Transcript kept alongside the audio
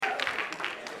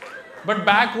But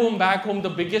back home, the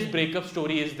biggest breakup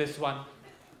story is this one.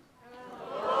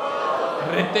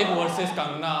 Hrithik versus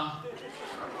Kangna.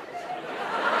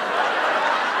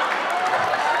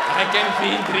 I can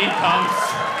feel 3 thumbs.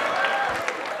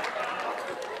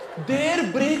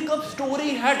 Their breakup story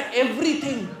had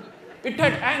everything. It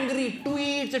had angry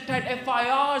tweets, it had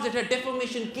FIRs, it had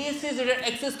defamation cases, it had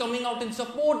exes coming out in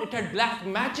support, it had black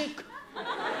magic.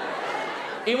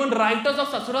 Even writers of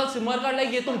Sasural Simar का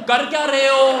like ये तुम कर क्या रहे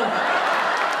हो?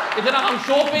 इतना हम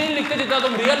show पे नहीं लिखते जितना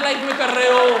तुम रियल लाइफ में कर रहे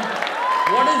हो.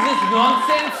 What is this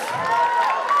nonsense?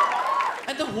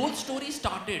 And the whole story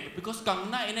started because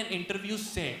Kangna in an interview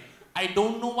said, I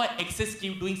don't know why exes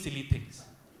keep doing silly things.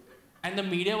 And the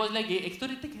media was like, ये ex तो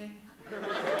ऋतिक है.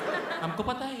 हमको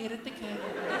पता है ये ऋतिक है.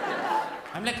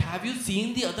 I'm like, have you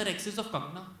seen the other exes of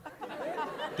Kangna?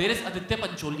 There is Aditya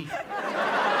Pancholi.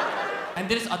 And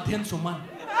there is Adhyan Suman.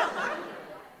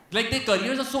 Like their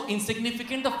careers are so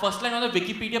insignificant, the first line on the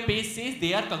Wikipedia page says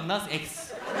they are Kangna's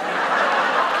ex.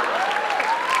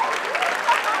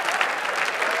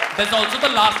 There's also the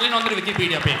last line on the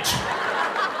Wikipedia page.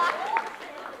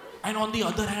 And on the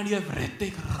other hand, you have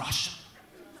Hrithik Roshan.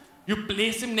 You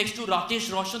place him next to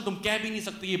Rakesh Roshan, तुम कह भी नहीं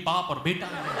सकते ये बाप और बेटा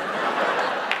है.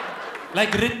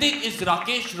 Like Hrithik is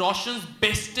Rakesh Roshan's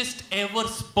bestest ever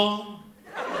sperm.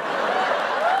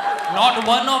 Not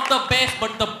one of the best,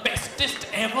 but the bestest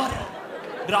ever.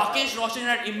 Rakesh Roshan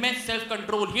had immense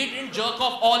self-control. He didn't jerk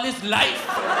off all his life.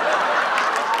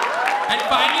 And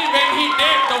finally, when he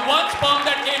did, the one sperm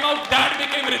that came out, that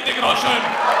became Hrithik Roshan.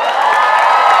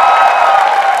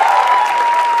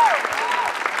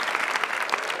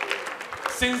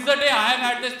 Since the day I have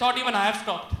had this thought, even I have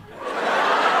stopped.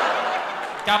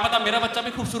 क्या पता मेरा बच्चा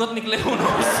भी खूबसूरत निकले, who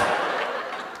knows?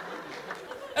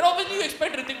 And obviously you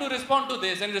expect Hrithik to respond to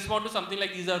this and respond to something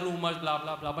like these are rumors, blah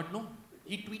blah blah. But no,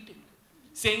 he tweeted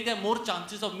saying there are more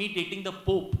chances of me dating the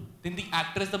Pope than the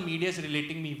actress the media is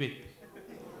relating me with.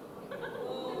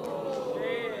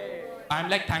 I'm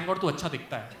like, thank God तू अच्छा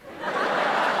दिखता है,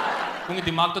 क्योंकि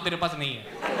दिमाग तो तेरे पास नहीं है.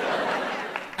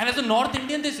 And as a North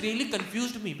Indian, this really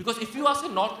confused me because if you ask a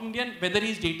North Indian whether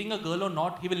he's dating a girl or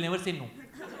not, he will never say no.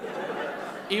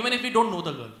 Even if we don't know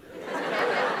the girl.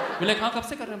 We're like, हाँ कब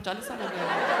से कर रहे हैं हम 40 साल हो गए.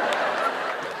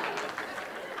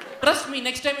 Trust me,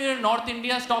 next time you're in North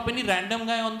India, stop any random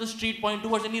guy on the street, point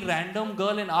towards any random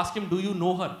girl and ask him, do you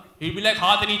know her? He'll be like,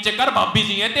 हाथ नीचे कर, भाभी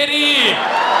जी है तेरी.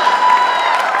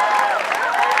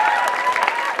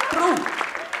 True.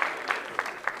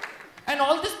 And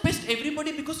all this pissed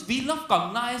everybody because we love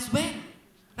Kangna as well.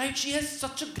 Right? She has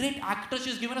such a great actor.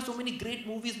 She's given us so many great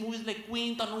movies like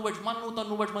Queen, Tanu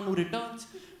Veds Manu Returns.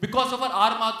 Because of her,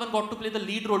 R. Madhavan got to play the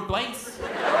lead role twice.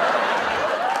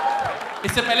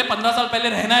 इससे पहले 15 साल पहले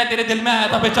रहना है तेरे दिल में आया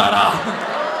था बेचारा,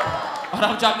 और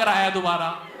अब जाकर आया दोबारा.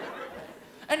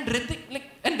 And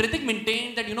Hrithik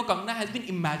maintained that Kangna has been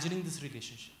imagining this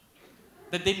relationship,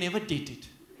 that they never dated.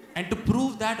 And to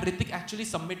prove that, Hrithik actually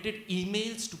submitted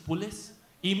emails to police,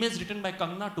 emails written by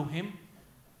Kangna to him.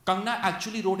 Kangna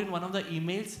actually wrote in one of the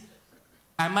emails,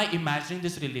 am I imagining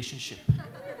this relationship?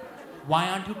 Why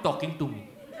aren't you talking to me?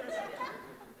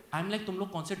 I'm like, तुम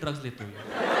लोग कौन से drugs लेते हो?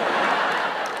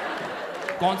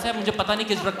 कौन सा है मुझे पता नहीं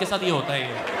किस drug के साथ ये होता है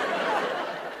ये.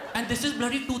 And this is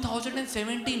bloody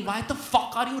 2017. Why the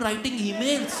fuck are you writing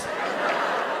emails?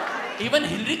 Even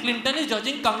Hillary Clinton is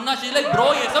judging Kangna. She's like,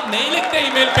 bro, ये सब नहीं लिखते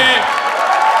email पे.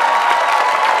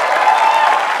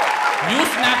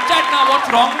 Use Snapchat now. What's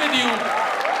wrong with you?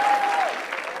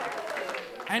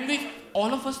 And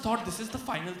all of us thought this is the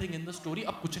final thing in the story.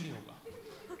 अब कुछ नहीं होगा.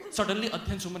 Suddenly,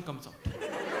 Adhyan Suman comes out.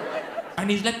 And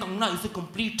he's like, Kangna is a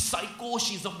complete psycho.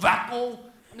 She's a wacko.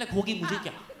 I'm like, होगी मुझे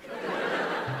क्या?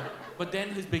 But then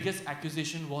his biggest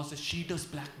accusation was that she does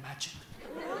black magic.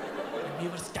 And we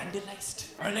were scandalized.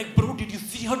 I'm like, bro, did you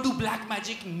see her do black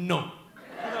magic? No.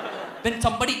 Then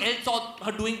somebody else saw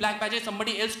her doing black magic.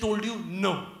 Somebody else told you?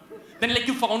 No. Then like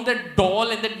you found that doll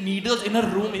and that needles in her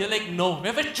room. You're like, no.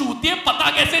 मैं फिर चूतिए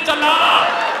पता कैसे चला?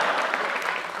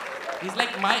 He's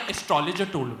like, my astrologer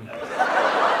told me.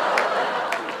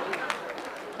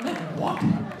 I'm like, what?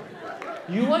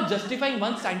 You are justifying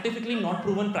one scientifically not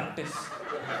proven practice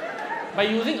by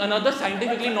using another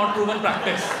scientifically not proven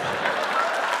practice.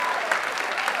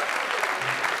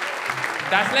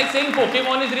 That's like saying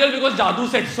Pokemon is real because Jadoo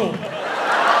said so.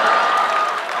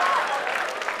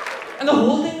 And the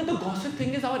whole thing, the gossip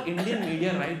thing is our Indian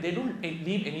media, right? They don't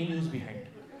leave any news behind.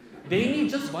 They need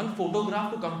just one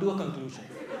photograph to come to a conclusion.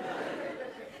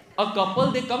 A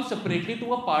couple, they come separately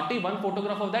to a party, one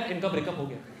photograph of that, इनका breakup हो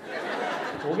गया.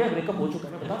 हो गया, breakup हो चुका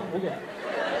है, मैं बता रहा हूँ, हो गया.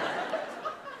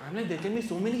 I'm like, there can be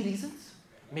so many reasons.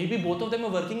 Maybe both of them are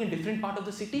working in different part of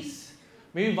the cities.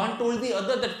 Maybe one told the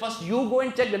other that first you go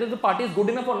and check whether the party is good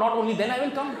enough or not, only then I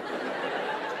will come.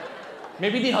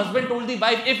 Maybe the husband told the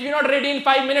wife, if you're not ready in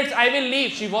 5 minutes, I will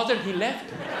leave. She wasn't, he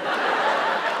left.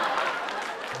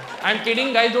 I'm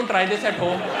kidding, guys, don't try this at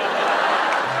home.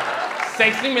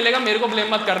 Sex नहीं मिलेगा, मेरे को blame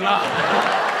मत करना.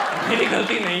 मेरी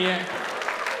गलती नहीं है.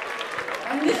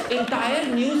 And this entire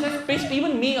news has pissed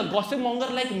even me, a gossip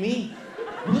monger like me.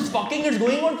 This fucking is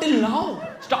going on till now.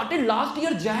 Started last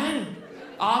year Jan.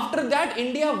 After that,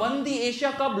 India won the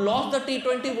Asia Cup, lost the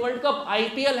T20 World Cup,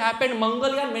 IPL happened,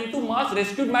 Mangalyaan went to Mars,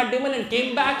 rescued Matt Damon and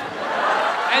came back.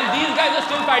 And these guys are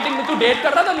still fighting. तू date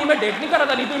कर रहा था? नहीं, मैं date नहीं कर रहा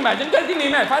था. नहीं, तू imagine करती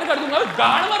नहीं, मैं FIR कर दूंगा.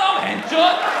 गाड़ मराओ, हैंचो.